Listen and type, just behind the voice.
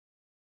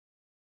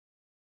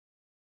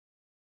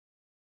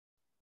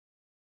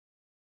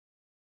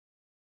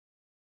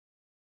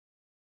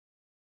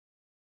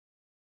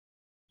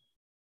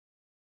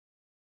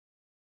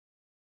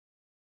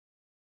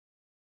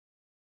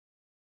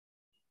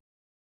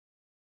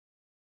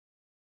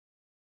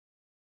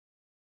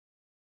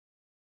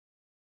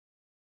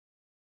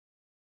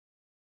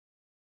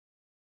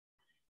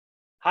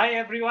Hi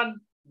everyone,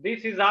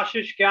 this is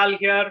Ashish Kyal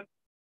here.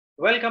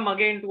 Welcome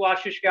again to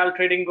Ashish Kyal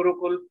Trading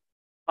Gurukul.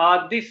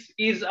 This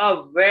is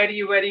a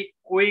very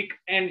quick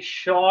and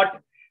short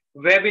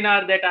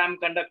webinar that I'm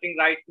conducting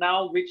right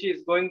now, which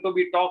is going to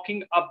be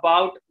talking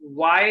about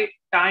why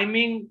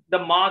timing the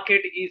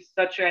market is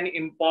such an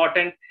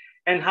important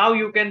and how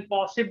you can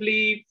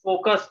possibly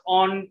focus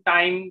on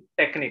time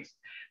techniques.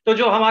 तो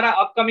जो हमारा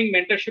upcoming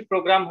mentorship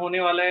programme होने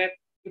वाला है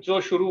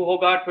जो शुरू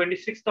होगा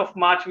 26th of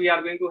March, we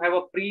are going to have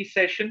a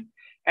pre-session,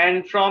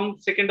 and from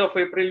 2nd of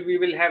April we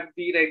will have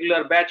the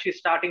regular batch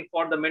starting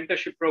for the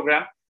mentorship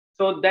program.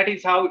 So that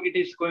is how it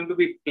is going to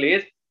be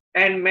placed.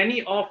 And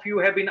many of you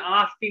have been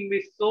asking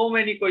me so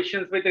many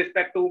questions with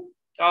respect to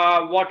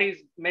what is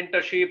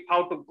mentorship,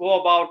 how to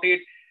go about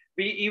it.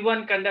 We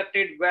even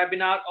conducted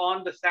webinar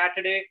on the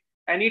Saturday,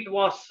 and it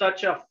was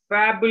such a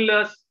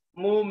fabulous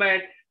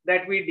movement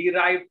that we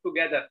derived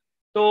together.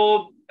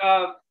 So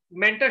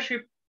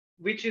mentorship,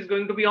 which is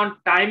going to be on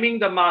timing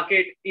the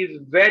market, is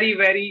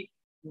very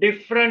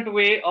different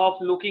way of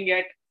looking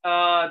at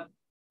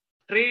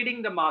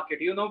trading the market.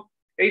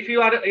 If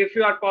you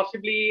are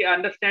possibly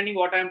understanding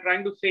what I'm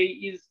trying to say,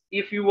 is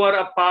if you were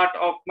a part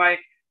of my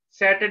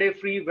Saturday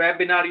free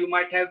webinar, you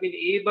might have been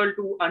able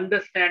to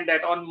understand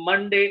that on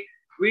Monday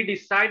we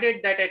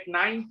decided that at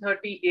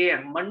 9:30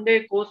 a.m.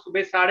 Monday को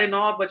सुबह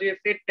 9:30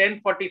 से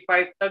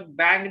 10:45 तक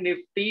bank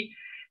Nifty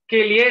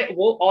के लिए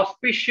वो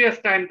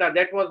auspicious time था.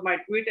 That was my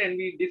tweet, and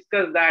we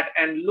discussed that.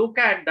 And look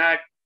at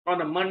that,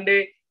 on a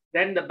Monday,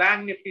 then the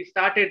bank nifty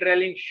started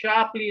rallying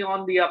sharply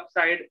on the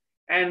upside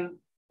and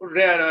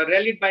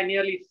rallied by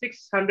nearly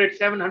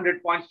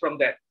 600-700 points from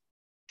there.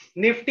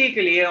 Nifty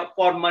के लिए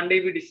for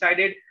Monday we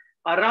decided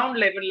around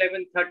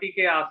 11:30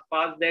 के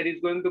आसपास there is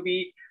going to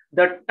be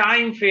the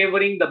time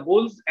favoring the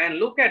bulls, and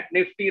look at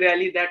Nifty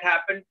rally that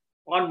happened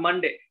on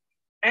Monday.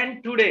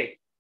 And today,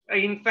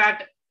 in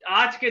fact,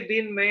 आज के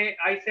दिन में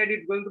I said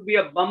it's going to be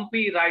a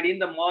bumpy ride in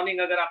the morning.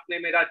 अगर आपने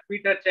मेरा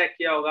Twitter check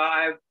किया होगा,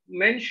 I have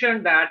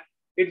mentioned that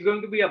it's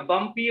going to be a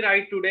bumpy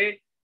ride today.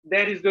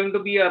 There is going to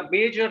be a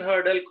major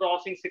hurdle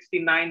crossing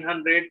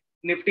 6,900.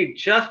 Nifty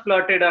just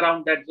flirted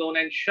around that zone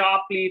and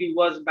sharply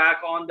reversed back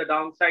on the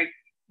downside,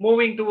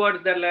 moving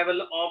towards the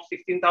level of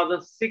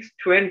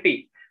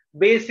 16,620.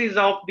 Basis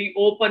of the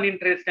open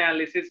interest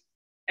analysis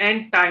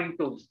and time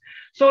tools.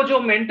 So जो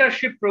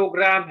mentorship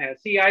program है,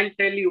 see, I'll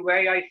tell you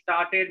where I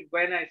started,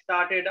 when I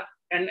started,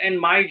 and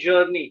my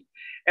journey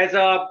as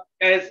a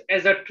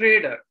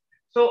trader.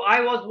 So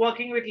I was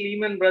working with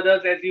Lehman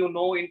Brothers, as you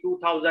know, in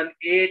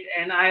 2008,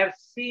 and I have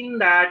seen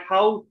that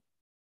how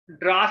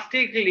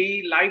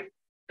drastically life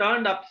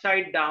turned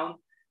upside down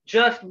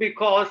just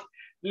because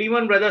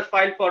Lehman Brothers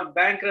filed for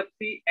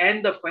bankruptcy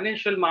and the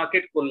financial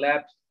market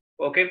collapsed.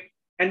 Okay,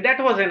 and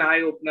that was an eye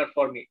opener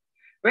for me.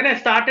 When I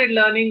started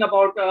learning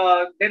about,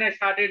 then I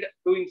started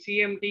doing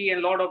CMT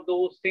and a lot of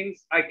those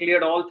things. I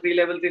cleared all three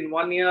levels in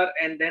 1 year,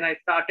 and then I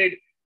started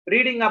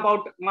reading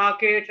about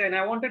markets, and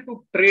I wanted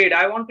to trade.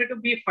 I wanted to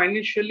be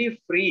financially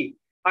free.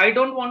 I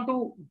don't want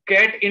to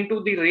get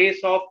into the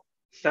race of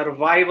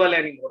survival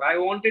anymore. I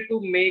wanted to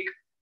make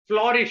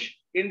flourish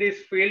in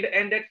this field,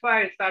 and that's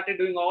why I started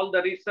doing all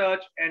the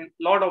research and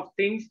a lot of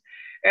things.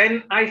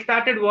 And I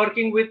started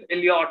working with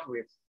Elliott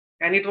Waves,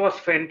 and it was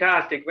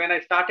fantastic. When I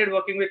started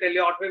working with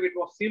Elliott Wave, it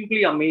was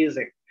simply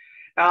amazing.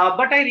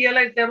 But I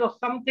realized there was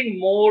something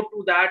more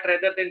to that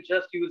rather than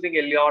just using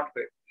Elliott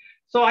Wave.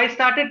 So I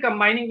started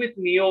combining with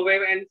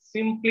NeoWave, and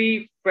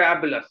simply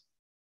fabulous.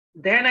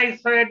 Then I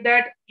said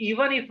that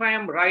even if I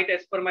am right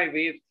as per my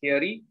wave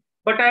theory,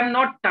 but I'm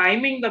not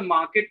timing the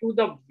market to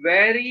the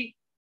very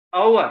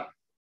hour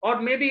or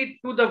maybe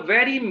to the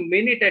very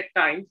minute at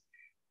times,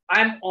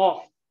 I'm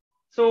off.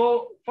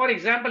 So, for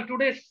example,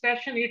 today's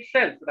session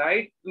itself,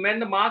 right? When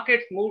the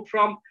markets moved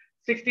from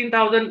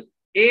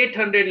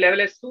 16,800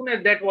 level, as soon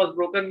as that was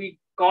broken, we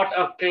got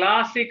a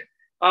classic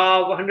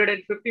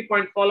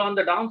 150-point fall on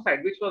the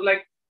downside, which was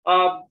like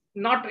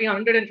not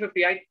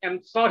 150, I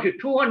am sorry,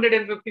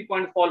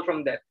 250-point fall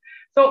from there.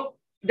 So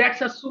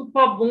that's a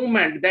super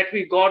movement that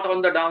we got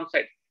on the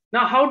downside.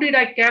 Now, how did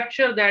I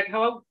capture that?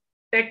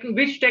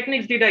 Which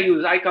techniques did I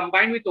use? I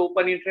combined with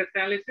open interest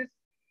analysis,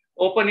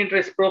 open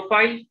interest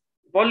profile,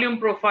 volume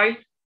profile.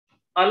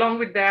 Along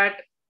with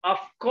that, of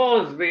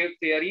course, wave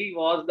theory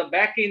was the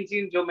back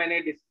engine जो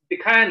मैंने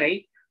दिखाया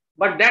नहीं,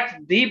 but that's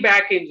the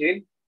back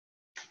engine,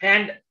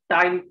 and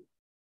time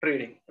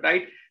trading,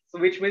 right? So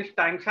which means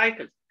time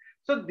cycles.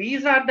 So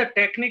these are the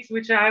techniques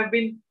which I have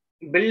been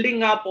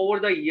building up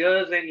over the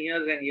years and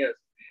years and years.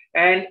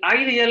 And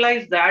I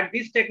realized that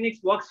these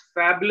techniques works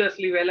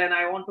fabulously well, and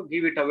I want to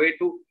give it away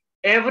to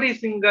every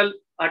single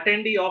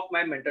attendee of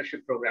my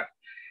mentorship program.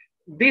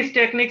 These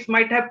techniques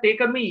might have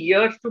taken me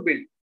years to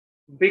build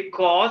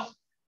because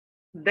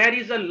there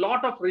is a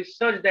lot of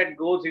research that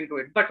goes into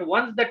it. But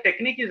once the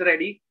technique is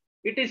ready,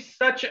 it is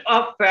such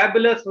a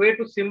fabulous way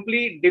to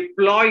simply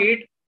deploy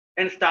it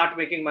and start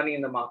making money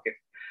in the market.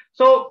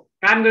 So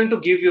I'm going to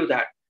give you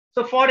that.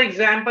 So for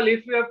example,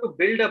 if you have to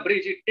build a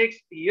bridge, it takes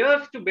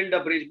years to build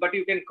a bridge, but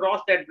you can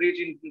cross that bridge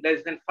in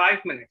less than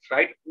 5 minutes,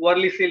 right?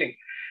 Worli ceiling.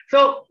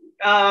 So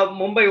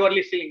Mumbai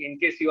Worli ceiling, in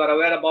case you are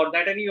aware about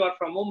that and you are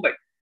from Mumbai,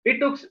 it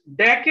took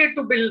decade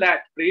to build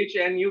that bridge,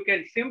 and you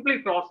can simply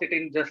cross it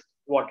in just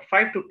what,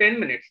 5 to 10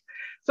 minutes.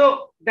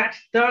 So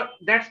that's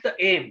the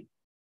aim.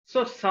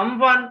 So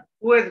someone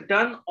who has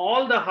done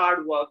all the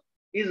hard work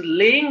is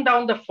laying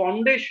down the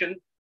foundation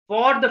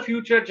for the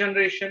future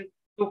generation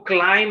to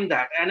climb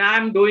that, and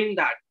I'm doing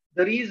that.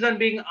 The reason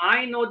being,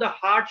 I know the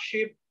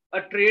hardship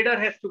a trader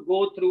has to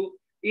go through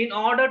in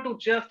order to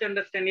just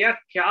understand, यार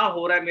क्या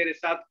हो रहा है मेरे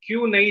साथ,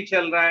 क्यों नहीं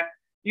चल रहा है.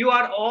 You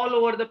are all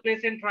over the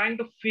place and trying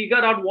to figure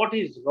out what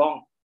is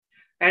wrong.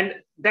 And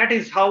that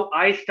is how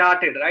I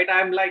started, right?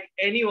 I'm like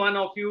any one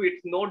of you,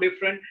 it's no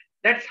different.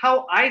 That's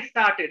how I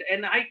started.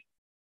 And I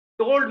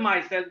told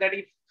myself that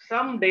if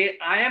someday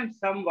I am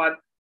someone,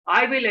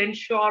 I will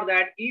ensure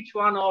that each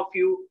one of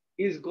you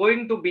is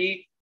going to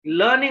be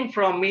learning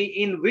from me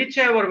in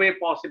whichever way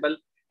possible.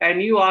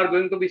 And you are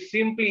going to be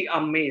simply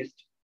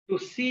amazed to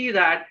see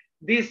that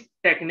this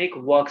technique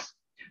works.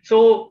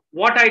 So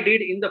what I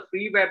did in the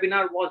free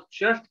webinar was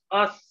just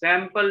a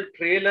sample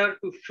trailer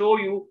to show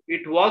you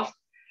it works.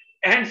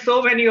 And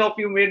so many of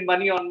you made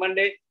money on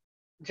Monday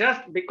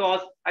just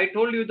because I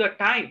told you the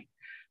time.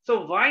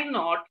 So why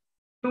not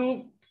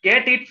to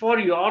get it for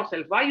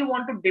yourself? Why you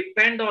want to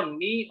depend on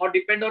me or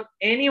depend on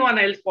anyone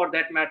else for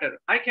that matter?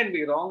 I can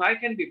be wrong. I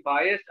can be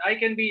biased. I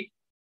can be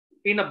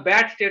in a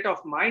bad state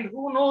of mind.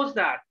 Who knows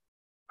that?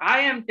 I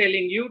am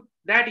telling you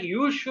that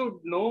you should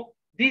know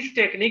these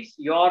techniques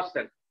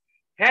yourself.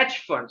 Hedge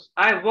funds,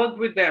 I worked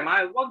with them.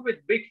 I worked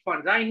with big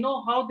funds. I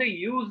know how they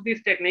use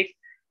these techniques,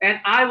 and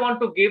I want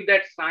to give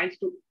that science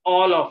to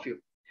all of you.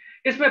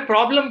 इसमें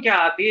problem क्या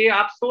आती है?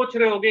 आप सोच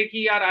रहे होगे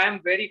कि यार I am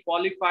very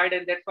qualified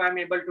and that's why I am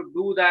able to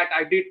do that.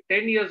 I did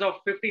 10 years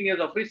of 15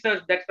 years of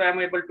research, that's why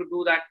I'm able to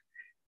do that.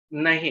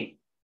 नहीं.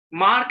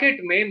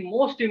 Market में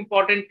most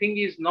important thing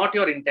is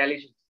not your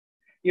intelligence.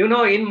 You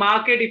know, in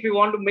market, if you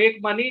want to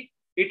make money,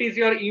 it is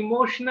your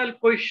emotional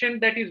question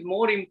that is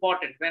more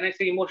important. When I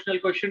say emotional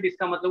question,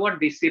 इसका मतलब हुआ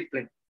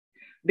discipline.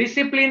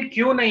 Discipline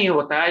क्यों नहीं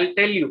होता? I'll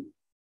tell you.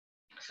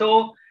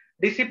 So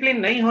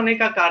discipline नहीं होने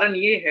का कारण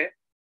ये है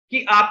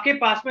कि आपके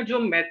पास में जो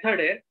मेथड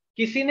है,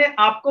 किसी ने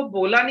आपको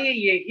बोला नहीं है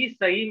यही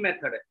सही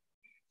मेथड है.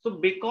 So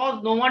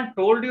because no one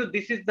told you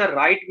this is the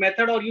right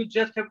method, or you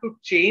just have to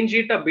change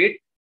it a bit,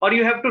 or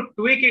you have to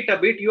tweak it a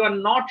bit, you are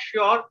not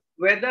sure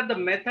whether the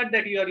method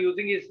that you are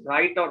using is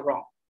right or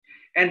wrong.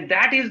 And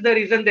that is the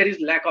reason there is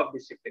lack of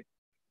discipline.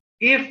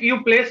 If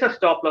you place a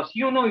stop loss,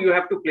 you know you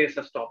have to place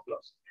a stop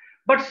loss.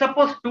 But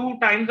suppose 2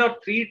 times or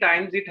 3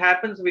 times it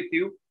happens with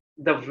you,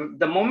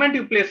 the moment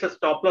you place a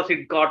stop loss,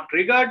 it got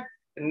triggered,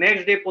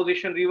 next day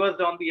position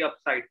reversed on the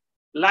upside,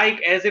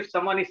 like as if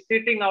someone is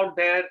sitting out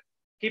there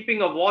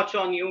keeping a watch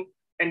on you,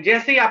 and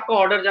जैसे ही आपका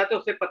order जाता है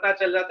उसे पता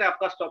चल जाता है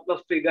आपका स्टॉप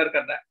लॉस ट्रिगर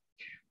कर रहा है.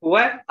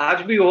 हुआ है,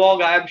 आज भी हुआ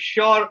होगा. I am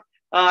sure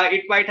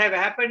it might have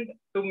happened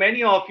to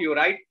many of you,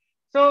 right?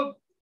 So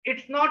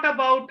it's not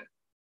about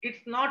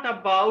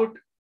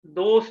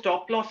those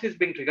stop losses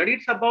being triggered.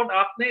 It's about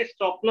आपने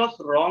stop loss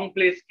wrong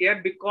place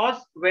किया, because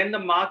when the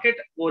market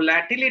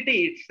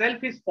volatility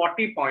itself is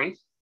 40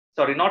 points,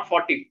 sorry, not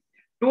 40,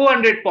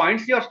 200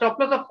 points, your stop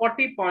loss of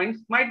 40 points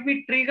might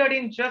be triggered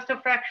in just a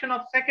fraction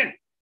of second,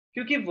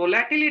 क्योंकि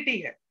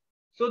volatility है.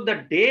 So the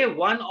day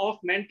one of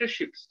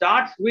mentorship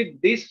starts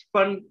with this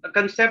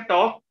concept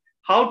of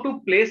how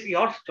to place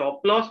your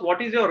stop loss,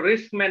 what is your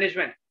risk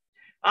management.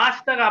 आज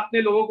तक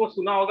आपने लोगों को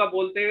सुना होगा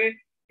बोलते हुए,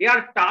 यार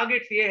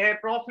टारगेट्स ये है,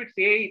 प्रॉफिट्स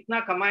ये, इतना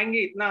कमाएंगे,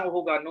 इतना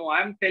होगा. No,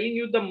 I am telling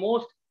you the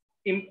most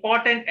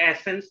important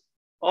essence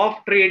of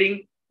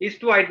trading is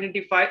to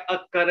identify a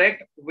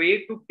correct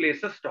way to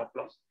place a stop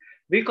loss,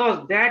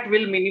 because that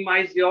will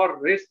minimize your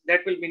risk,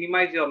 that will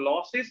minimize your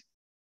losses,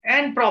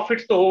 and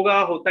profits तो होगा,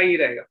 होता ही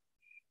रहेगा.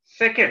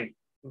 Second,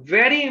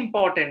 very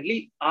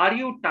importantly, are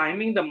you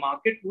timing the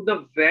market to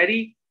the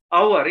very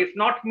hour, if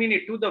not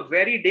minute, to the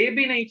very day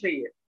भी नहीं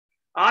चाहिए.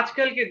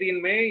 आजकल के दिन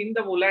में in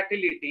the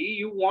volatility,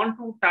 you want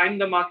to time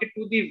the market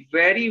to the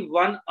very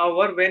 1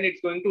 hour when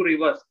it's going to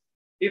reverse.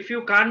 If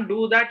you can't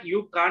do that,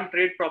 you can't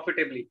trade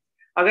profitably.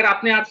 अगर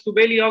आपने आज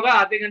सुबह लिया होगा,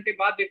 आधे घंटे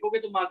बाद देखोगे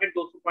तो मार्केट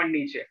 200 पॉइंट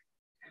नीचे.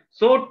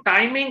 So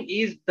timing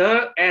is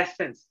the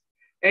essence,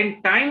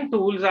 and time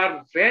tools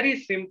are very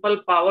simple,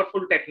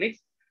 powerful techniques.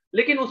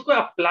 लेकिन उसको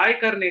अप्लाई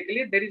करने के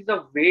लिए there is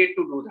a way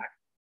to do that.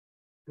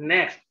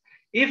 Next,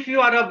 if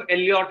you are an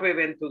Elliott wave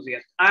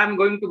enthusiast, I am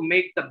going to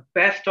make the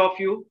best of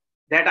you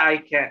that I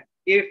can.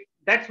 If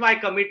that's my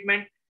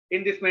commitment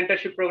in this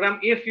mentorship program,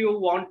 if you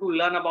want to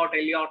learn about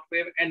Elliott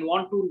wave and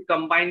want to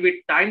combine with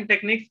time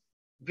techniques,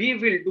 we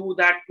will do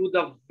that to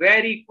the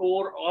very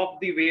core of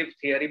the waves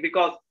theory,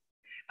 because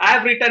I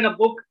have written a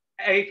book,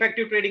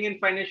 Effective Trading in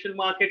Financial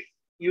Markets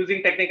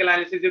Using Technical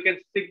Analysis. You can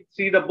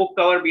see the book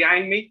cover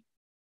behind me.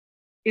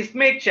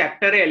 इसमें एक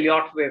chapter है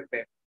Elliott wave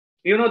पे.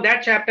 You know,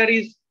 that chapter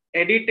is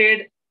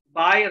edited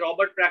by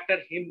Robert Proctor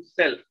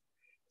himself.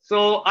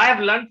 So I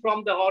have learned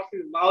from the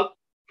horse's mouth,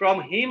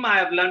 From him, I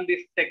have learned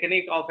this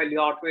technique of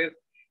Elliott wave,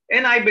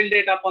 and I build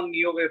it up on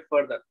Neo wave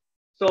further.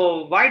 So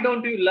why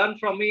don't you learn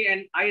from me?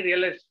 And I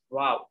realized,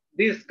 wow,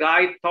 this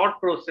guy thought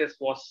process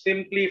was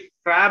simply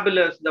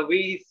fabulous. The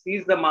way he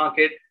sees the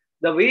market,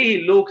 the way he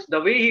looks,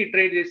 the way he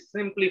trades is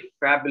simply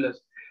fabulous.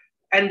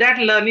 And that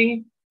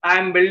learning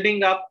I'm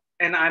building up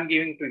and I'm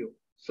giving to you.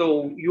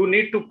 So you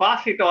need to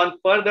pass it on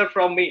further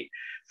from me.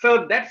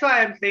 So that's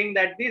why I'm saying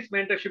that this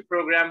mentorship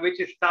program, which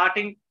is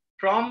starting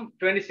from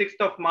 26th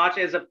of March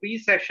as a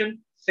pre-session,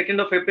 2nd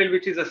of April,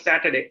 which is a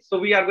Saturday. So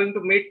we are going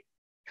to meet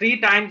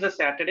 3 times a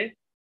Saturday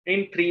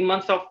in 3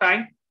 months of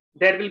time.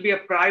 There will be a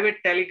private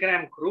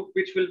Telegram group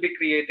which will be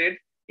created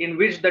in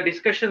which the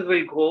discussions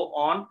will go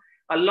on.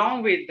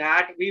 Along with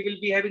that, we will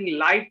be having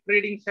live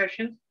trading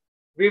sessions.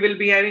 We will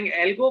be having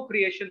algo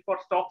creation for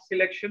stock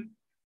selection.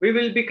 We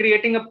will be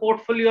creating a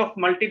portfolio of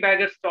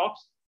multi-bagger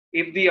stocks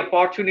if the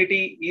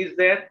opportunity is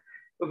there.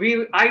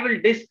 I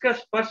will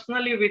discuss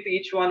personally with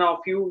each one of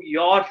you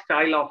your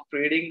style of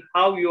trading,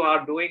 how you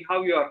are doing,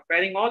 how you are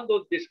faring, all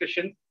those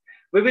discussions.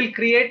 We will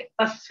create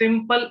a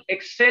simple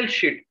Excel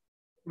sheet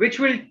which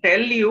will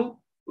tell you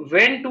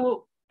when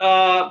to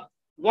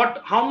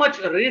how much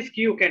risk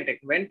you can take.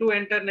 When to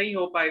enter नहीं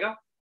हो पाएगा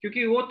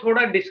क्योंकि वो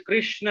थोड़ा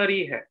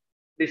discretionary है.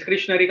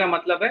 Discretionary का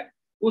मतलब है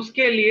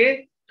उसके लिए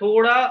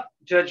थोड़ा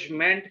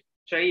जजमेंट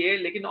चाहिए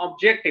लेकिन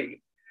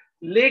ऑब्जेक्टिवली.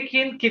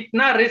 लेकिन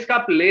कितना रिस्क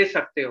आप ले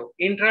सकते हो,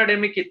 इंट्राडे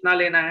में कितना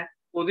लेना है,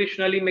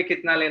 पोजिशनली में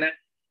कितना लेना है,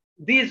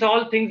 these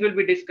all things will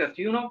be discussed,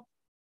 you know.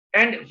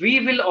 And we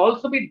will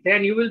also be,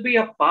 then you will be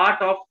a part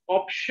of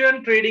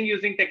option trading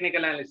using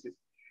technical analysis,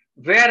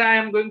 where I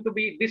am going to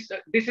be,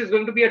 this is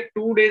going to be a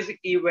 2 days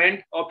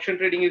event, option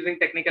trading using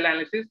technical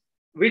analysis,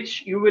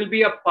 which you will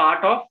be a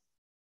part of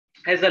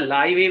as a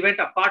live event.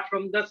 Apart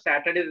from the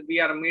Saturdays we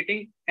are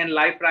meeting and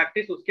live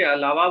practice, उसके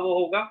अलावा वो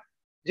होगा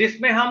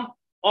जिसमें हम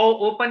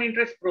open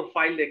interest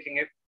profile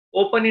देखेंगे,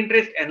 open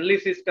interest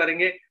analysis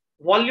करेंगे,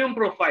 volume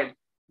profile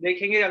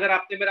देखेंगे. अगर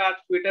आपने मेरा आज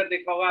ट्विटर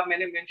देखा होगा,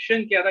 मैंने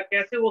मेंशन किया था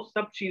कैसे वो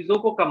सब चीजों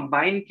को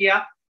कंबाइन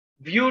किया,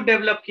 व्यू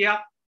डेवलप किया,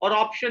 और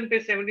ऑप्शन पे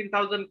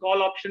 17,000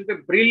 कॉल ऑप्शन पे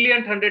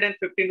ब्रिलियंट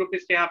 115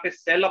 रुपीज के यहाँ पे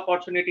सेल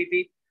अपॉर्चुनिटी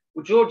थी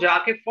जो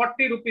जाके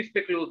 40 रुपीज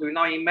पे क्लोज हुई.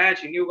 Now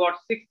imagine you got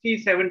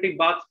 60-70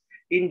 bucks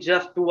in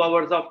just 2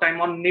 hours of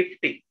time on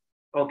Nifty,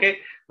 okay,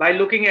 by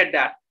looking at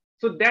that.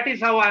 So that is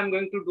how I'm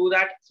going to do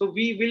that. So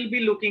we will be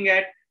looking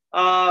at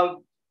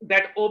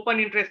that open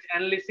interest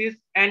analysis,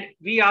 and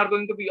we are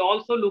going to be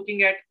also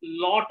looking at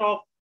lot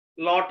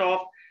of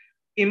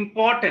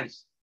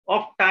importance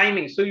of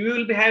timing. So you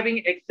will be having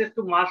access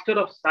to master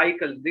of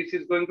cycles. This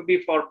is going to be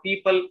for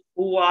people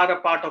who are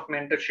a part of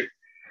mentorship.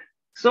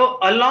 So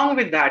along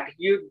with that,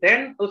 you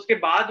then uske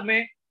baad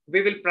mein we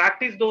will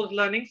practice those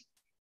learnings.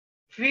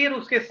 फिर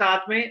उसके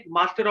साथ में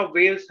master of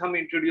waves हम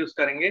introduce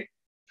करेंगे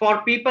for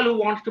people who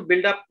wants to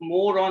build up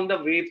more on the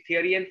wave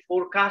theory and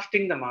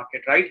forecasting the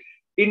market, right?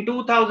 In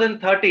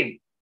 2013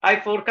 I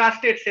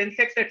forecasted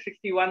Sensex at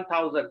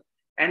 61,000,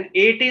 and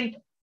 18th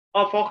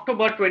of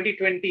October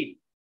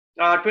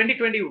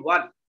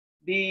 2021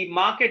 the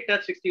market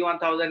touched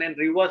 61,000 and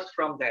reversed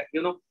from there,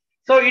 you know.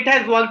 So it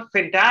has worked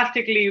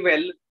fantastically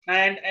well,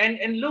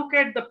 and look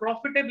at the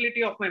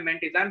profitability of my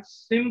mentees. I'm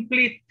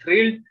simply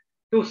thrilled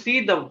to see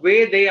the way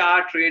they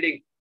are trading.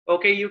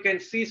 Okay, you can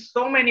see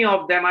so many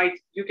of them.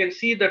 You can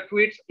see the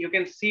tweets, you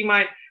can see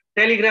my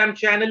Telegram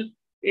channel,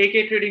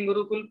 AK Trading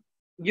Gurukul.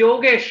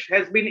 Yogesh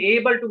has been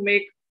able to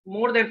make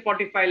more than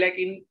 45 lakh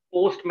in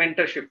post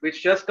mentorship,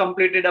 which just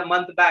completed a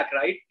month back,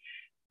 right?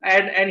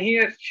 And he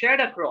has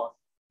shared across.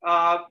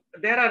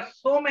 There are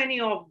so many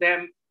of them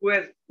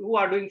who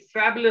are doing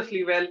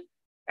fabulously well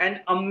and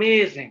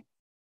amazing.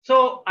 So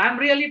I'm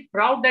really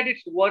proud that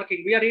it's working.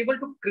 We are able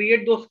to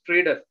create those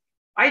traders.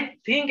 I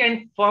think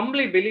and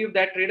firmly believe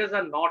that traders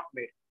are not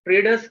made.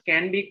 Traders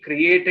can be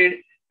created,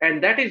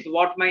 and that is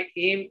what my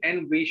aim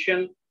and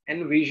vision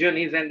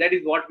is, and that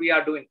is what we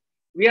are doing.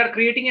 We are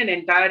creating an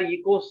entire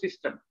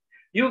ecosystem.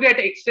 You get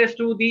access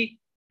to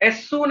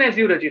as soon as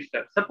you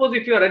register. Suppose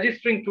if you are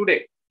registering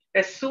today,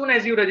 as soon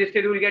as you register,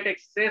 you will get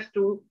access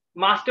to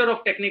Master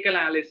of Technical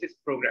Analysis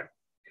program.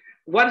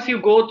 Once you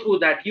go through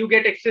that, you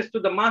get access to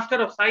the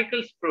Master of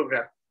Cycles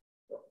program.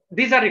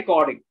 These are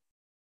recording.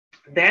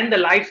 Then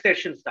the live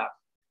session starts,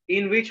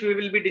 in which we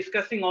will be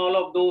discussing all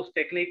of those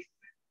techniques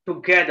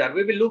together.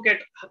 We will look at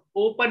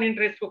open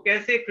interest को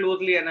कैसे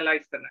closely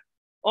analyze करना है.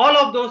 All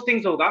of those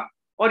things होगा.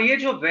 और ये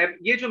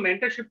जो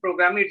mentorship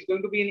program है, it's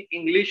going to be in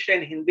English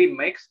and Hindi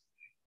mix.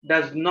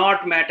 Does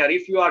not matter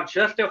if you are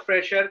just a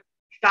fresher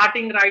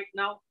starting right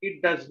now.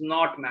 It does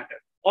not matter.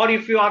 Or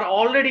if you are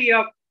already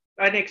an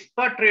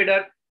expert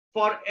trader,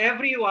 for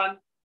everyone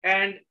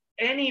and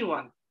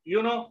anyone,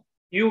 you know,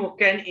 you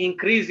can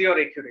increase your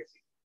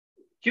accuracy.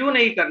 क्यों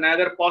नहीं करना है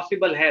अगर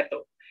possible है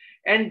तो.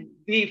 And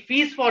the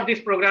fees for this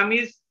program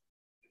is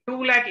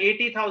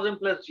 2,80,000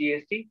 plus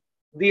GST.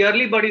 The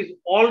early bird is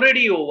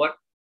already over,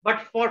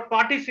 but for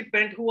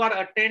participants who are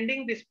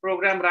attending this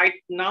program right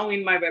now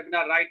in my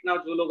webinar right now,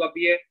 जो लोग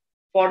अभी है,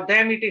 for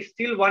them it is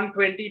still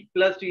 120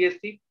 plus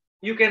GST.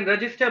 You can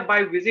register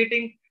by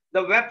visiting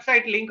the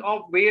website link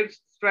of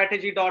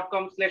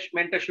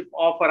wavesstrategy.com/mentorship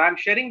offer. I'm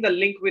sharing the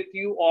link with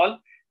you all.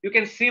 You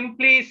can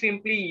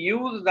simply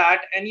use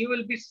that, and you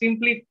will be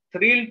simply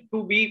thrilled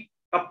to be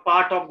a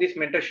part of this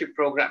mentorship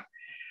program.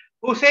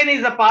 Hussein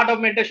is a part of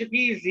mentorship.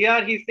 He is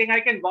here. He's saying, I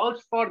can vouch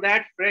for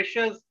that.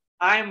 Freshers,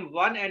 I am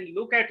one. And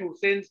look at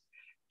Hussein's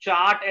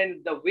chart,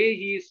 and the way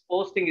he is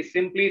posting is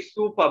simply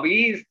superb.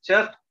 He is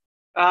just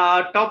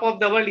top of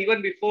the world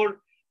even before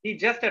he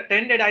just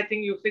attended. I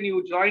think Hussein,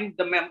 you joined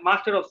the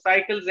Master of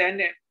Cycles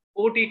and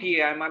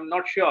OTT. I'm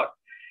not sure.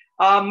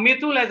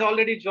 Mithul has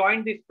already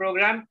joined this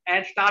program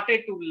and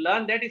started to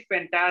learn. That is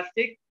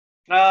fantastic.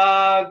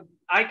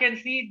 I can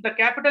see the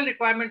capital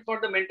requirement for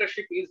the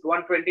mentorship is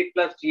 120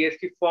 plus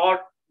GST for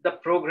the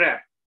program.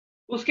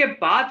 उसके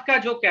बाद का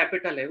जो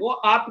capital है वो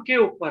आपके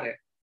ऊपर है.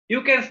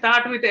 You can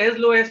start with as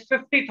low as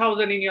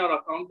 50,000 in your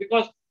account,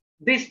 because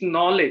this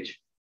knowledge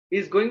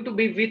is going to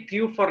be with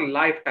you for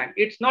lifetime.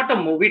 It's not a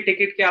movie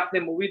ticket कि आपने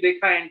movie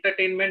देखा,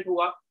 entertainment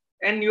हुआ,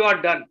 and you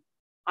are done.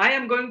 I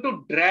am going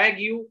to drag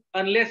you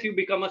unless you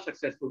become a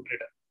successful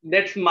trader.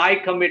 That's my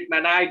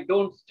commitment. I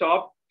don't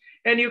stop.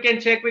 And you can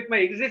check with my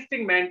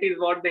existing mentees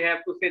what they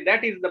have to say.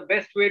 That is the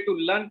best way to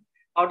learn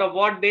out of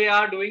what they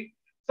are doing.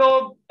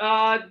 So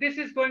this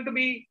is going to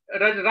be,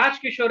 Raj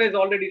Kishore is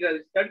already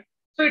registered.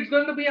 So it's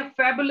going to be a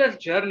fabulous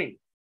journey.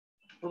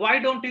 Why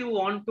don't you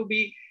want to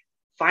be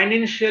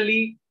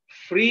financially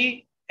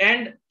free?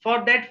 And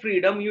for that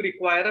freedom, you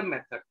require a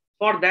method.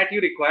 For that,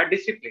 you require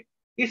discipline.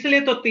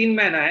 इसलिए तो 3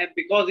 महीना है,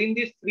 because in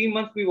these 3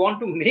 months we want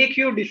to make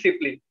you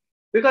disciplined,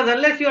 because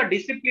unless you are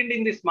disciplined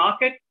in this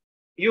market,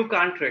 you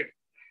can't trade.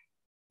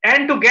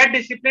 And to get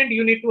disciplined,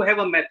 you need to have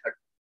a method.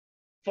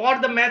 For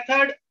the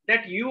method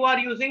that you are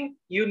using,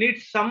 you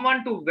need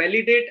someone to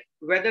validate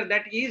whether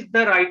that is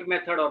the right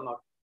method or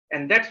not.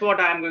 And that's what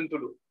I am going to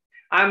do.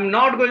 I'm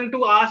not going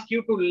to ask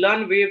you to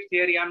learn wave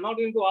theory. I'm not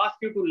going to ask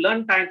you to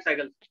learn time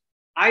cycles.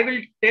 I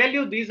will tell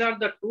you these are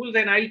the tools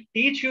and I'll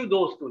teach you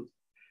those tools.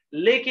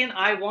 Lekin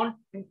I want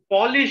to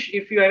polish,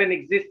 if you have an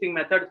existing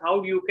method,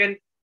 how you can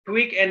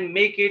tweak and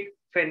make it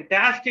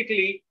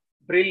fantastically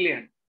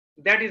brilliant.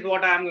 That is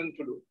what I am going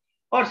to do.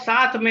 और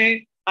साथ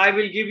में I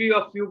will give you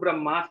a few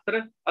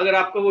ब्रह्मास्त्र. अगर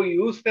आपको वो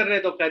use कर रहे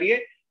हैं तो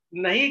करिए,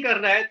 नहीं कर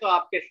रहा है तो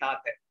आपके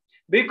साथ है.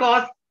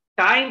 Because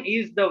time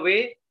is the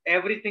way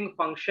everything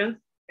functions,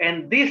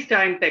 and this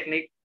time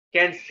technique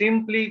can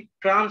simply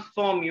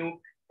transform you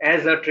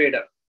as a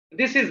trader.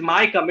 This is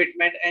my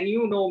commitment, and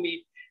you know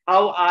me,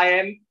 how I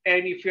am.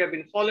 And if you have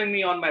been following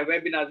me on my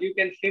webinars, you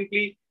can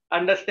simply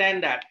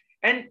understand that.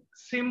 And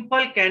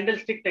simple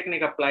candlestick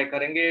technique apply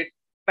करेंगे,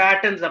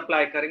 patterns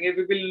apply करेंगे.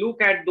 We will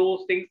look at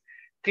those things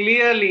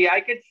clearly.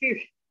 I can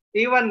see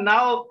even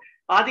now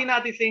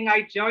Adinath is saying,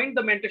 I joined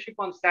the mentorship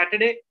on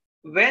Saturday,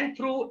 went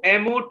through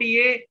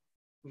MOTA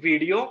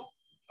video,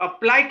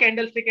 apply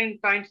candlestick and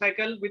time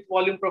cycle with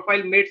volume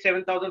profile, made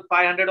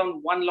 7,500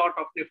 on one lot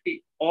of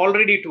Nifty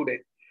already today.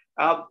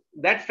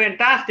 That's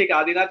fantastic,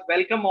 Adinath.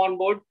 Welcome on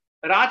board.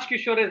 Raj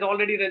Kishore is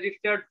already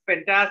registered.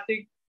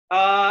 Fantastic.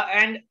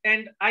 And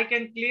I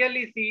can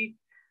clearly see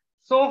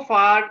so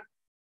far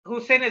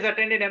Hussein has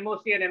attended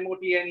MOC and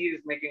MOT and he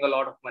is making a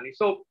lot of money.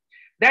 So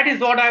that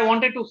is what I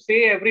wanted to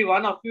say, every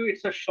one of you.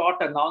 It's a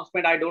short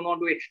announcement. I don't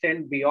want to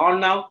extend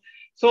beyond now.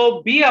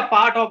 So be a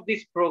part of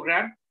this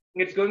program.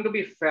 It's going to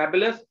be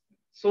fabulous.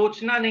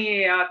 सोचना नहीं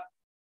है यार,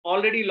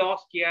 already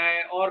lost किया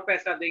है और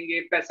पैसा देंगे,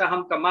 पैसा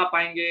हम कमा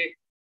पाएंगे.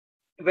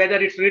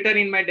 Whether it's written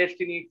in my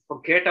destiny,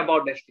 forget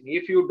about destiny.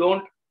 If you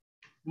don't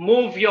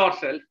move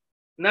yourself,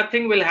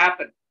 nothing will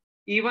happen.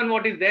 Even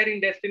what is there in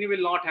destiny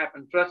will not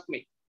happen. Trust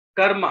me.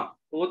 Karma,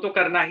 वो तो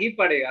करना ही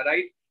पड़ेगा,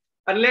 right?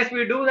 Unless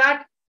we do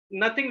that,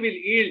 nothing will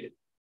yield.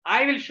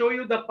 I will show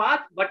you the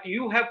path, but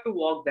you have to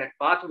walk that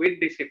path with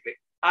discipline.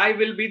 I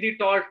will be the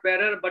torch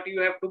bearer, but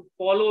you have to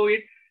follow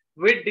it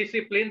with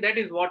discipline. That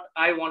is what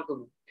I want to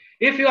do.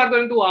 If you are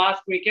going to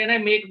ask me, can I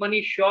make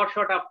money short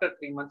after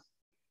 3 months?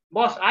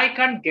 Boss, I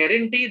can't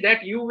guarantee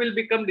that you will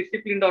become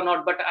disciplined or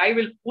not, but I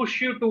will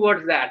push you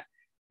towards that.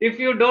 If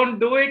you don't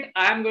do it,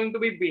 I am going to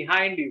be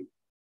behind you.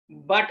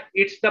 But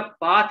it's the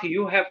path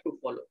you have to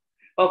follow.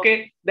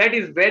 Okay, that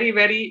is very,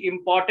 very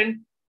important.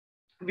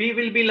 We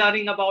will be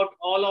learning about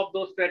all of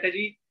those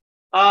strategies.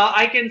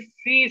 I can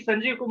see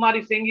Sanjeev Kumar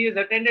is saying he has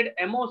attended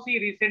MOC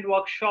recent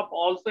workshop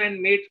also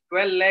and made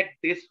 12 lakh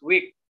this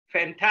week.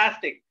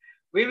 Fantastic.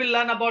 We will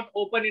learn about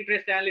open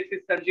interest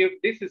analysis, Sanjeev.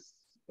 This is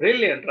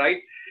brilliant,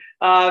 right?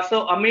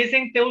 So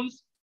amazing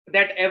tools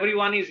that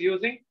everyone is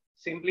using.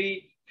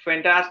 Simply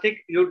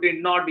fantastic. You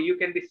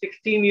can be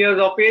 16 years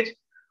of age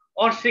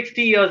or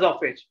 60 years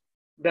of age.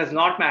 Does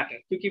not matter.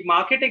 क्योंकि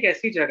market एक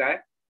ऐसी जगह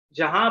है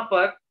जहां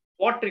पर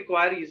what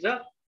require is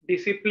a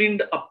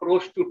disciplined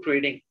approach to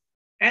trading.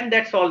 And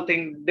that's all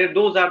things.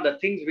 Those are the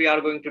things we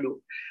are going to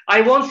do.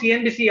 I won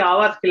CNBC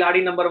Awaaz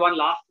Khiladi number 1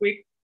 last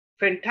week.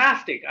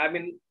 Fantastic. I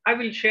mean, I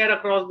will share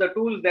across the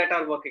tools that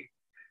are working.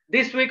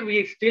 This week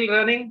we are still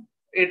running.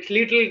 It's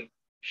little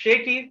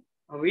shaky.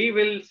 We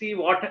will see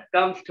what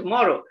comes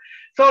tomorrow.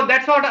 So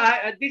that's what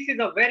this is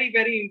a very,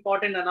 very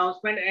important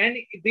announcement. And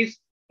this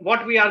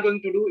what we are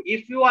going to do,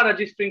 if you are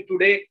registering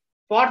today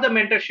for the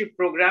mentorship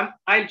program,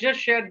 I'll just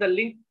share the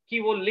link कि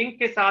वो link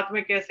के साथ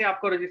में कैसे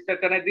आपको register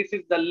करना है. This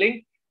is the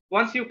link.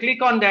 Once you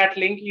click on that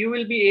link, you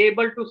will be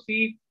able to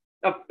see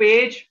a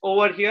page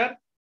over here.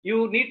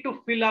 You need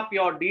to fill up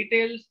your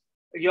details,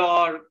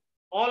 your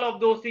all of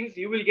those things.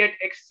 You will get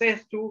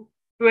access to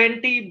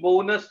 20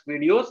 bonus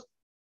videos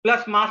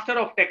plus Master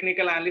of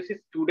Technical Analysis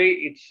today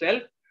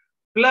itself.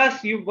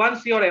 Plus, you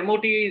once your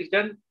MOTA is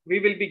done, we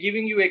will be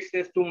giving you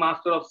access to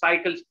Master of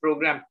Cycles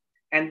program,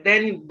 and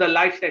then the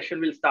live session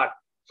will start.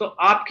 So,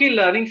 आपकी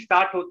learning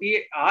start होती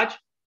है आज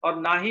और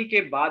ना ही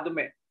के बाद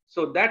में.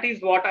 So that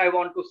is what I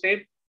want to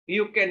say.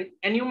 You can,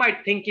 and you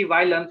might think,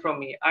 why learn from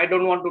me? I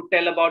don't want to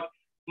tell about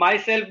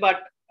myself,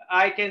 but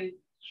I can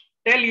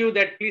tell you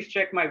that please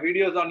check my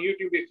videos on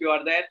YouTube if you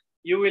are there.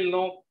 You will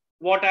know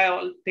what I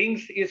all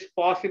things is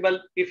possible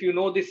if you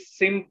know this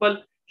simple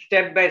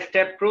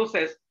step-by-step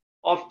process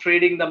of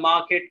trading the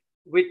market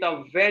with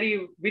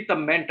a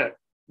mentor,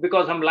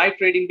 because हम live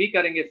trading भी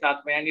करेंगे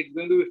साथ में, and it's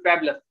going to be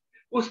fabulous.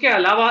 उसके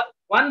अलावा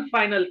one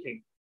final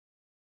thing,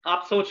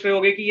 आप सोच रहे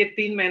होगे कि ये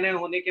 3 महीने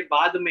होने के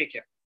बाद में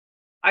क्या?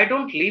 I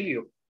don't leave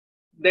you.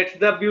 That's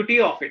the beauty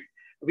of it.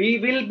 We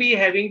will be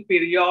having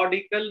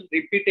periodical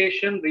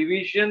repetition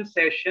revision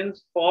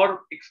sessions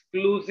for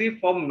exclusive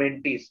for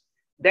mentees.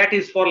 That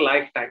is for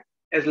lifetime.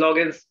 As long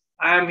as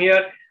I am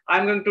here,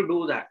 I'm going to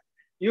do that.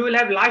 You will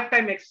have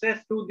lifetime access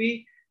to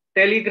the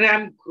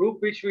Telegram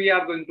group, which we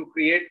are going to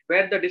create,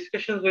 where the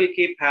discussions will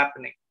keep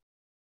happening.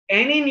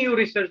 Any new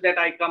research that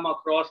I come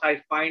across,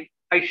 I find,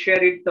 I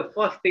share it the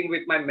first thing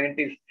with my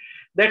mentees.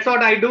 That's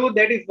what I do.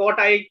 That is what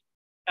I,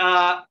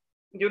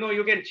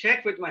 you can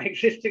check with my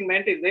existing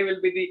mentees. They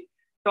will be the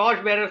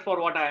torch bearers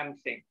for what I am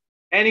saying.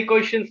 Any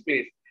questions,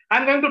 please?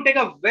 I'm going to take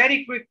a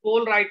very quick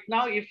poll right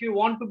now. If you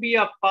want to be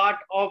a part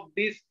of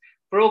this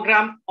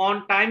program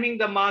on timing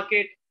the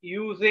market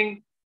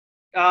using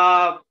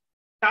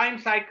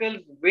time cycles,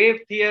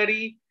 wave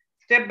theory,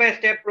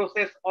 step-by-step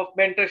process of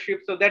mentorship.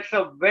 So that's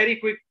a very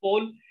quick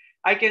poll.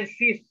 I can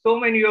see so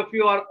many of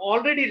you are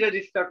already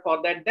registered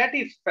for that. That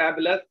is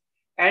fabulous.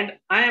 And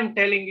I am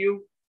telling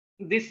you,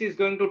 this is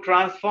going to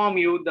transform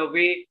you the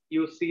way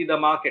you see the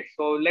market.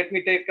 So let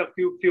me take a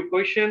few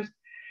questions.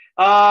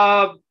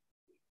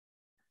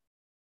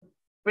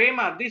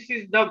 Prema, this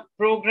is the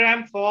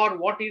program for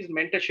what is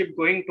mentorship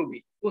going to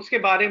be. उसके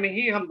बारे में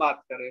ही हम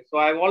बात कर रहे हैं. So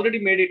I've already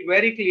made it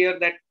very clear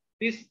that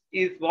this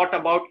is what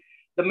about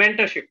the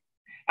mentorship.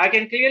 I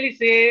can clearly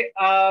see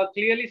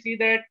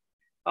that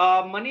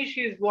Manish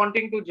is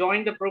wanting to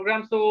join the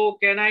program. So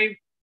I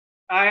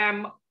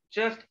am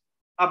just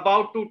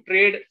about to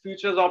trade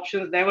futures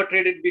options, never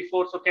traded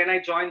before. So can I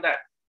join that?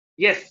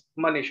 Yes,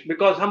 Manish,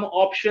 because हम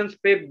options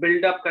पे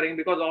build up करेंगे,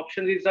 because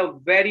options is a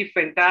very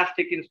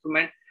fantastic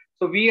instrument.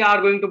 So we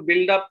are going to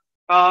build up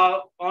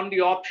on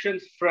the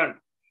options front.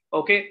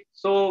 Okay,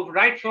 so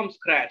right from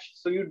scratch.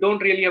 So you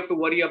don't really have to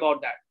worry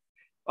about that.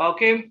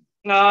 Okay,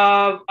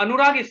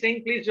 Anurag is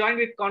saying, please join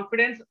with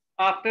confidence.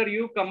 After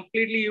you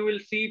will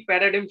see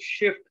paradigm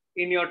shift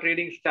in your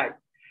trading style.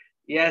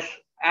 Yes,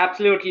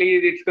 absolutely.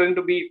 It's going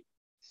to be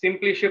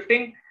simply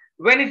shifting.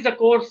 When is the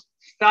course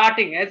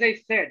starting? As I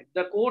said,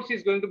 the course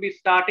is going to be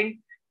starting.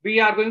 We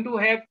are going to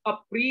have a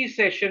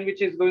pre-session,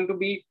 which is going to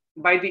be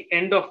by the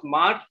end of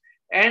March.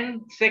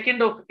 And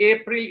 2nd of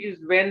April is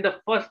when the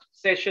first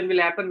session will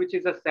happen, which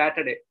is a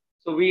Saturday.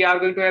 So we are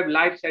going to have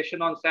live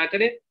session on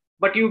Saturday,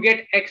 but you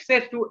get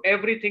access to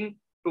everything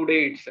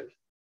today itself.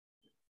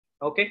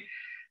 Okay.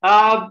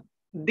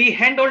 The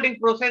hand-holding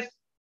process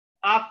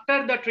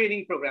after the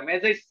training program,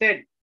 as I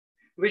said,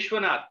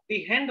 Vishwanath,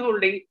 the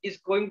hand-holding is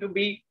going to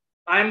be,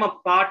 I'm a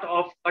part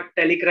of a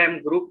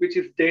Telegram group, which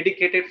is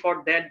dedicated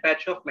for that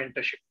batch of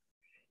mentorship.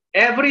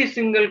 Every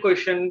single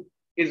question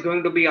is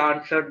going to be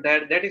answered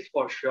there. That is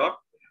for sure.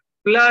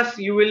 Plus,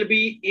 you will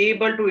be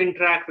able to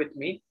interact with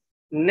me.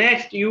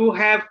 Next, you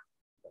have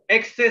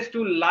access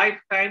to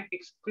lifetime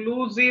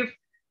exclusive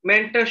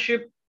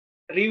mentorship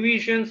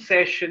revision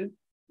session,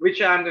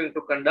 which I'm going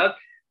to conduct.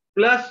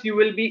 Plus, you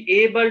will be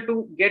able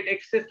to get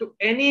access to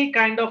any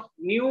kind of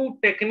new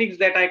techniques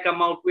that I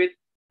come out with.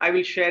 I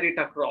will share it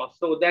across.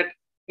 So that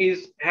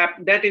is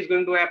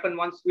going to happen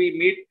once we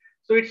meet.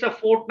 So it's a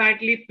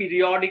fortnightly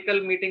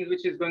periodical meetings,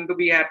 which is going to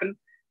be happen.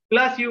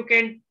 Plus, you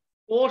can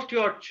post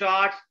your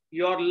charts,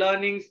 your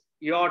learnings,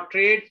 your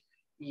trades.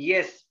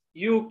 Yes,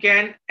 you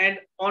can. And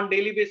on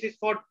daily basis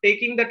for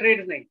taking the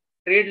trades, नहीं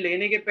trade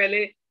लेने के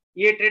पहले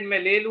ये trade मैं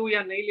ले लूँ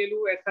या नहीं ले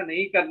लूँ, ऐसा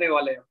नहीं करने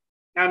वाले हैं.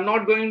 I'm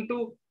not going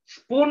to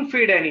spoon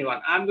feed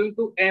anyone. I'm going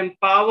to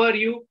empower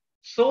you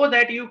so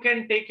that you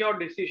can take your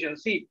decision.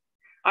 See,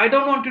 I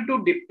don't want you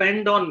to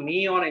depend on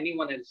me or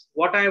anyone else.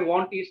 What I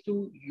want is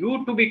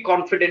you to be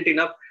confident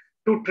enough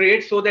to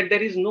trade so that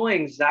there is no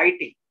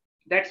anxiety.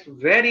 That's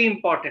very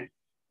important.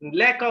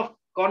 Lack of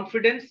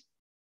confidence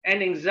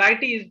and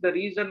anxiety is the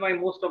reason why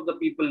most of the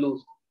people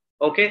lose.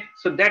 Okay,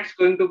 so that's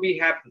going to be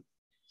happening.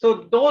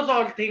 So those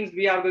are things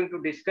we are going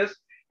to discuss,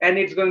 and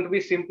it's going to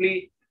be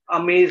simply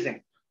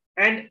amazing.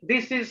 And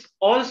this is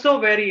also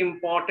very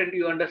important.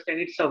 You understand,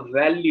 it's a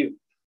value.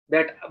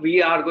 that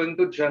we are going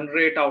to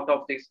generate out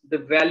of this. The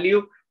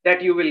value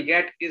that you will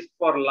get is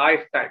for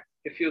lifetime.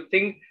 If you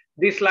think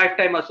this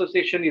lifetime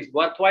association is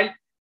worthwhile,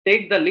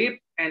 take the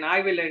leap, and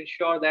I will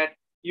ensure that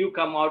you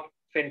come out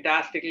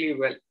fantastically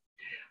well.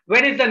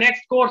 When is the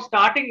next course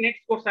starting?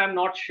 Next course, I'm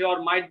not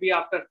sure. Might be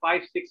after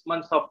 5-6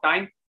 months of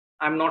time.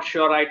 I'm not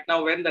sure right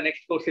now when the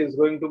next course is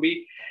going to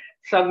be.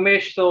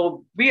 Sagmesh,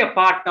 so be a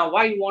part now.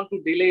 Why you want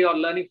to delay your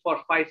learning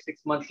for 5-6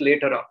 months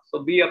later on?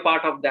 So be a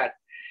part of that.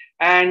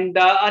 And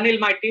Anil,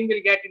 my team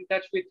will get in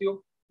touch with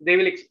you. They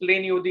will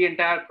explain you the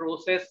entire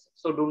process.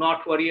 So do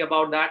not worry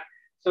about that.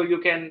 So you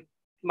can,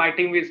 my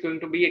team is going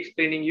to be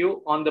explaining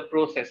you on the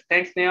process.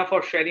 Thanks, Neha,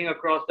 for sharing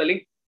across the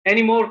link.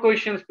 Any more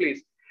questions,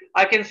 please?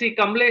 I can see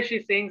Kamlesh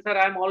is saying, sir,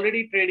 I'm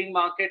already trading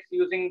markets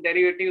using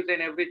derivatives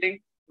and everything.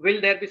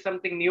 Will there be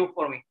something new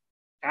for me?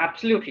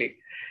 Absolutely.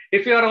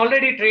 If you are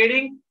already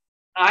trading,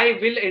 I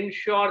will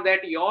ensure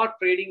that your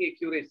trading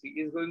accuracy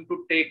is going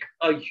to take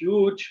a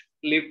huge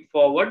leap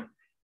forward.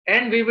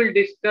 And we will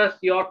discuss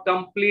your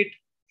complete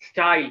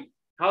style,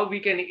 how we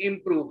can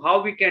improve,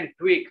 how we can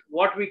tweak,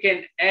 what we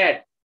can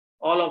add.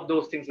 All of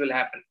those things will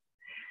happen.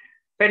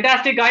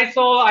 Fantastic, guys.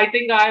 So I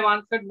think I've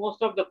answered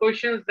most of the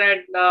questions that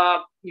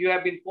you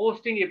have been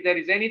posting. If there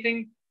is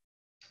anything,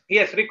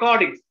 yes,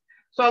 recordings.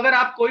 So अगर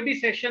आप कोई भी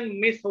session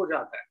miss हो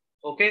जाता है,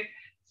 okay,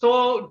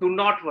 so do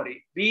not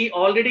worry. We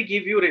already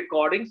give you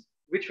recordings,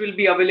 which will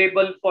be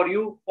available for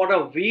you for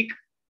a week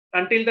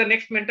until the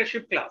next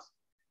mentorship class.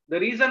 The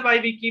reason why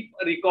we keep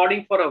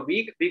recording for a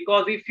week,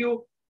 because if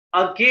you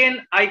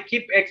again I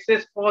keep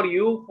access for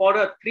you for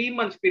a 3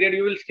 months period,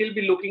 you will still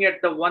be looking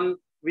at the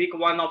week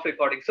one of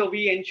recording. So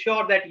we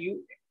ensure that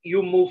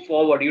you move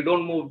forward, you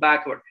don't move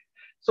backward.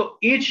 So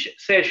each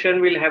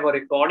session will have a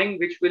recording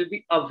which will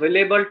be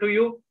available to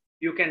you.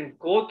 You can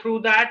go through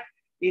that.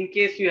 In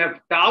case you have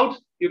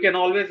doubts, you can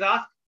always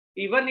ask.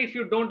 Even if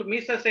you don't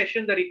miss a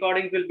session, the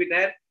recording will be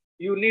there.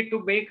 You need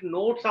to make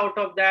notes out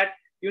of that.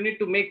 You need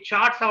to make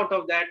charts out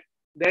of that.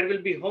 There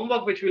will be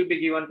homework which will be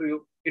given to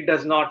you. It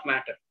does not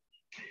matter.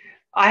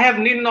 I have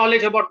nil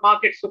knowledge about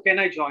markets, so can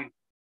I join?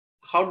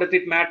 How does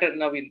it matter,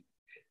 Naveen?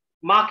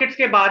 Markets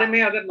के बारे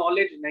में अगर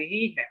knowledge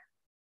नहीं है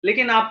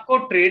लेकिन आपको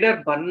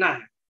trader बनना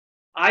है,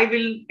 I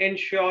will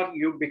ensure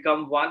you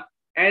become one.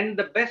 And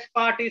the best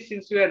part is,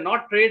 since you are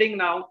not trading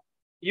now,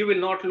 you will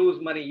not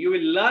lose money. You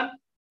will learn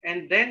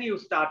and then you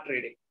start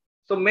trading.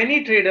 So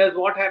many traders,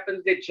 what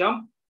happens, they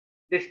jump,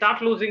 they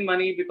start losing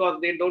money because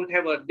they don't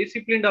have a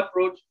disciplined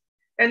approach,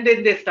 and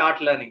then they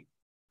start learning.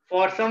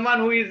 For someone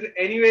who is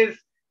anyways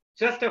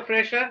just a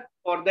fresher,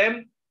 for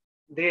them,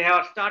 they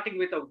are starting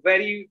with a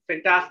very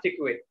fantastic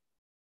way.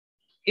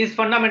 Is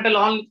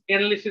fundamental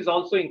analysis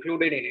also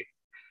included in it?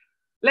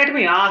 Let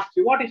me ask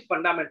you, what is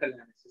fundamental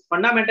analysis?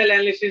 Fundamental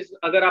analysis,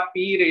 agar aap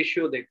PE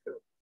ratio dekhte ho,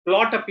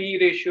 plot a PE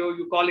ratio,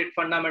 you call it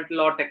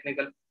fundamental or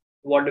technical.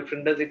 What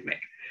difference does it make?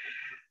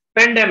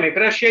 Pandemic,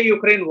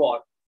 Russia-Ukraine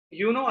war.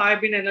 You know,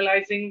 I've been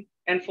analyzing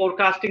and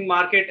forecasting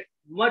market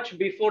much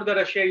before the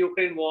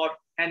Russia-Ukraine war,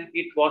 and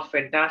it was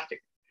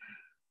fantastic.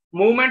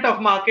 Movement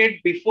of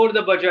market before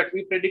the budget,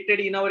 we predicted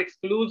in our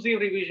exclusive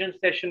revision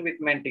session with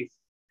mentees.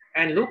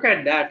 And look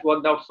at that,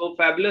 worked out so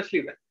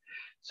fabulously well.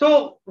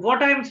 So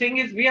what I'm saying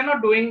is, we are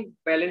not doing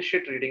balance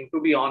sheet reading, to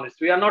be honest.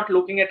 We are not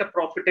looking at the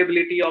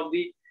profitability of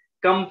the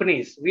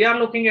companies. We are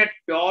looking at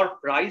pure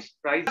price.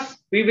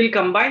 We will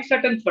combine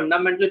certain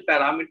fundamental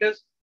parameters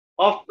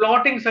of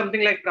plotting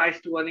something like price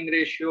to earning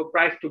ratio,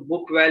 price to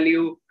book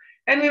value,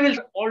 and we will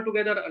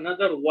altogether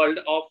another world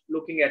of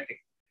looking at it.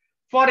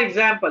 For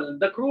example,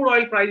 the crude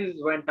oil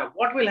prices went up.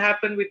 What will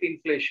happen with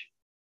inflation?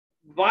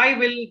 Why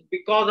will,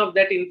 because of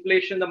that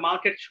inflation, the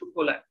market should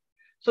collapse?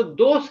 So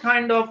those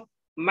kind of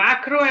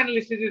macro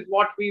analysis is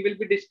what we will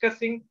be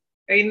discussing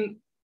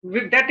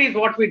that is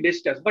what we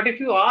discuss. But if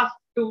you ask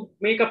to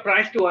make a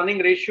price to earning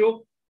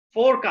ratio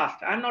forecast,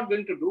 I'm not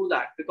going to do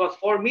that, because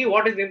for me,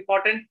 what is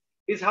important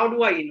is how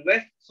do I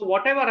invest. So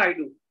whatever I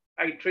do,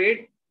 I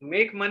trade,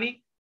 make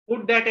money,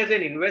 put that as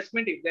an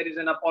investment if there is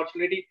an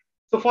opportunity.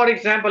 So for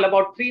example,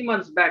 about 3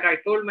 months back, I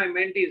told my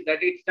mentees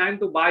that it's time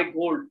to buy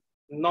gold,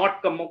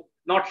 not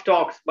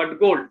stocks, but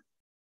gold.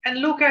 And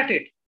look at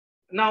it.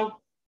 Now,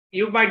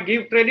 you might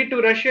give credit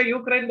to Russia,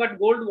 Ukraine, but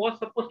gold was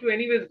supposed to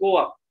anyways go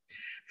up.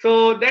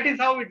 So that is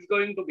how it's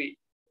going to be.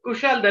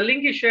 Kushal, the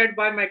link is shared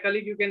by my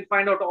colleague. You can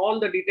find out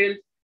all the details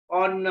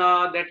on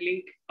that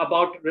link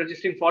about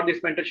registering for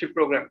this mentorship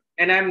program.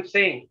 And I'm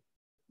saying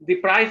the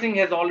pricing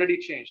has already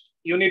changed.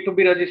 You need to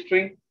be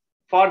registering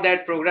for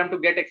that program to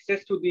get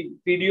access to the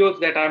videos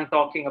that I'm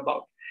talking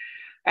about.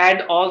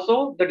 And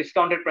also the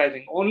discounted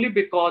pricing, only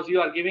because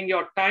you are giving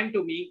your time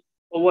to me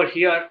over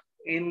here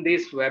in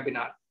this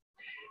webinar.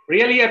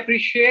 Really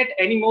appreciate.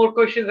 Any more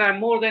questions, I'm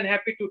more than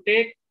happy to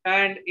take,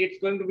 and it's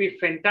going to be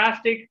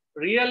fantastic.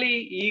 Really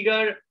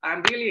eager.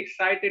 I'm really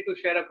excited to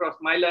share across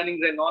my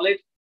learnings and knowledge.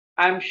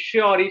 I'm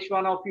sure each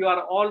one of you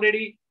are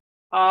already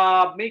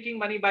making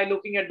money by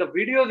looking at the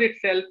videos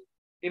itself.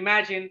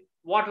 Imagine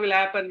what will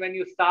happen when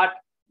you start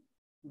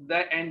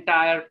the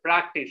entire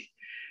practice.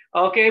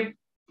 Okay.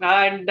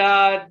 And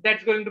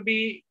that's going to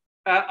be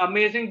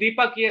Amazing,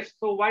 Deepak. Yes.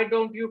 So why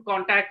don't you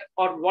contact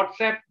or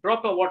WhatsApp?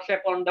 Drop a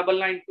WhatsApp on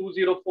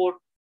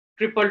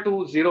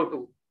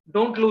 9920422202.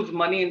 Don't lose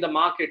money in the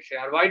markets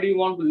here. Why do you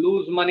want to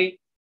lose money?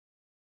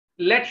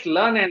 Let's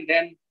learn and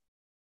then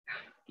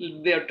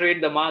they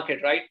trade the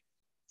market, right?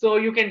 So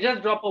you can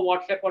just drop a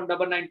WhatsApp on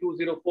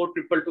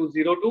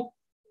 9920422202.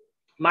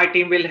 My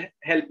team will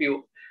help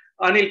you.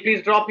 Anil,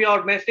 please drop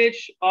your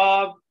message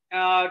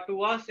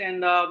to us,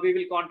 and we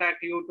will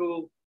contact you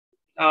to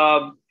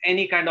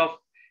any kind of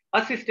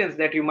assistance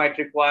that you might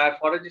require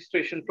for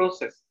registration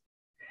process.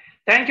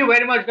 Thank you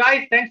very much,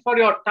 guys. Thanks for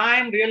your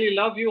time. Really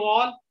love you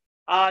all.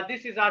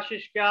 This is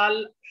Ashish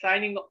Kyal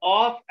signing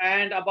off.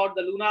 And about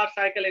the lunar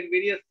cycle and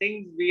various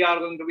things, we are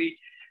going to be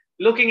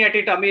looking at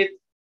it, Amit,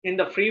 in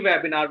the free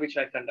webinar which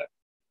I conduct.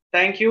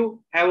 Thank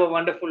you. Have a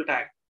wonderful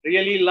time.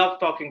 Really love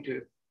talking to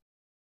you.